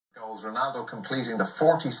goals, Ronaldo completing the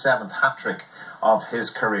 47th hat-trick of his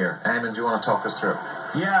career. Eamon, do you want to talk us through?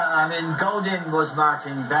 Yeah, I mean, Godin was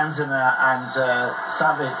marking Benzema and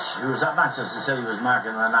Savić, who was at Manchester City, was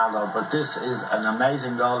marking Ronaldo. But this is an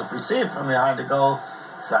amazing goal. If we see it from behind the goal,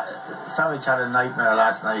 Savić had a nightmare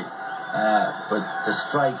last night. But the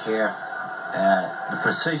strike here, the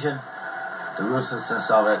precision, the ruthlessness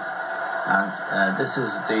of it, and this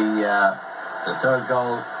is the third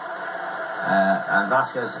goal. And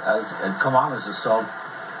Vasquez has come on as a sub.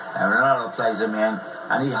 Ronaldo plays him in,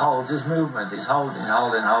 and he holds his movement. He's holding,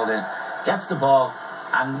 gets the ball,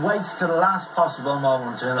 and waits to the last possible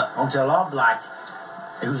moment until Oblak,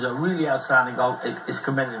 who's a really outstanding goal, is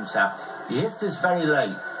committed himself. He hits this very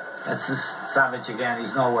late. That's Savić again.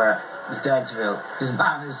 He's nowhere. He's dead still. His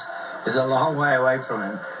man is a long way away from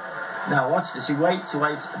him. Now watch this. He waits,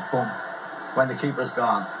 and boom, when the keeper's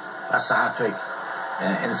gone. That's the hat-trick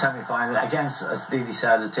in the semi-final against, as Stevie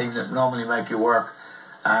said, a team that normally make you work.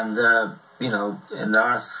 And you know, in the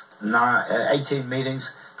last 18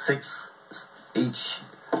 meetings, 6 each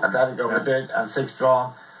Atletico Madrid and 6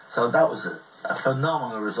 drawn. So that was a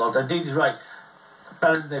phenomenal result. Indeed, he's right.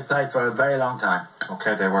 Better than they played for a very long time.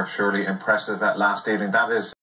 Okay, they were surely impressive at last evening. That is